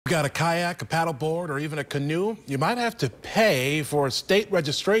Got a kayak, a paddleboard, or even a canoe? You might have to pay for state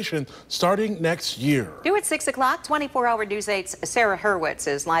registration starting next year. Due at 6 o'clock, 24-hour News 8's Sarah Hurwitz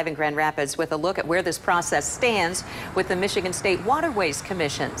is live in Grand Rapids with a look at where this process stands with the Michigan State Waterways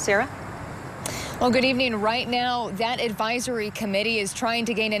Commission. Sarah? Well, good evening. Right now, that advisory committee is trying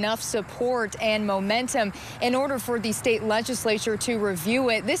to gain enough support and momentum in order for the state legislature to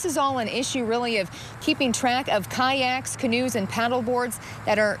review it. This is all an issue, really, of keeping track of kayaks, canoes, and paddleboards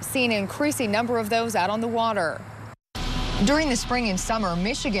that are seeing an increasing number of those out on the water. During the spring and summer,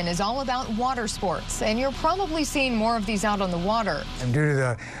 Michigan is all about water sports, and you're probably seeing more of these out on the water. And due to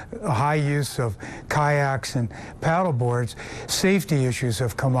the high use of kayaks and paddleboards, safety issues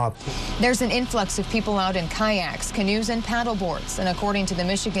have come up. There's an influx of people out in kayaks, canoes, and paddleboards, and according to the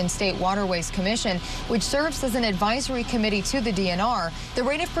Michigan State Waterways Commission, which serves as an advisory committee to the DNR, the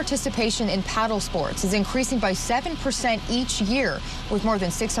rate of participation in paddle sports is increasing by 7% each year, with more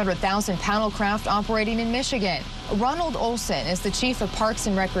than 600,000 paddlecraft operating in Michigan. Ronald Olson is the chief of Parks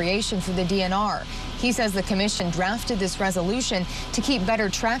and Recreation for the DNR. He says the commission drafted this resolution to keep better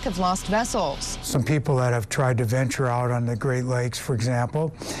track of lost vessels. Some people that have tried to venture out on the Great Lakes, for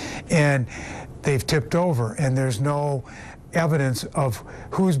example, and they've tipped over, and there's no evidence of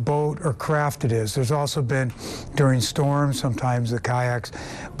whose boat or craft it is. There's also been, during storms, sometimes the kayaks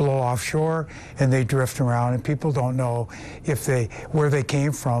blow offshore and they drift around, and people don't know where they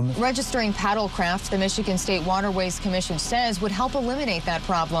came from. Registering paddlecraft, the Michigan State Waterways Commission says, would help eliminate that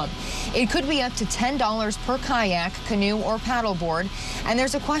problem. It could be up to $10 per kayak, canoe, or paddleboard, and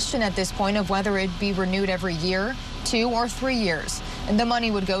there's a question at this point of whether it'd be renewed every year, 2 or 3 years. And the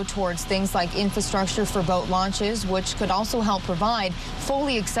money would go towards things like infrastructure for boat launches, which could also help provide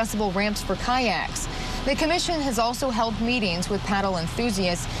fully accessible ramps for kayaks. The commission has also held meetings with paddle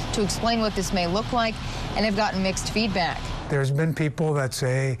enthusiasts to explain what this may look like, and have gotten mixed feedback. There's been people that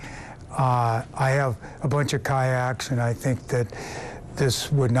say, I have a bunch of kayaks and I think that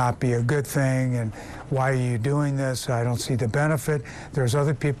this would not be a good thing, and why are you doing this? I don't see the benefit. There's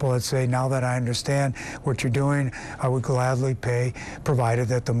other people that say, now that I understand what you're doing, I would gladly pay, provided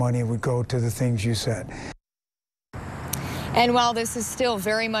that the money would go to the things you said. And while this is still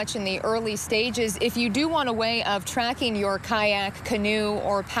very much in the early stages, if you do want a way of tracking your kayak, canoe,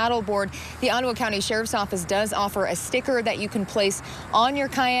 or paddleboard, the Ottawa County Sheriff's Office does offer a sticker that you can place on your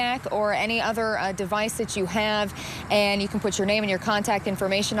kayak or any other device that you have, and you can put your name and your contact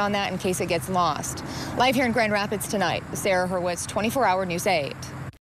information on that in case it gets lost. Live here in Grand Rapids tonight, Sarah Hurwitz, 24-hour News 8.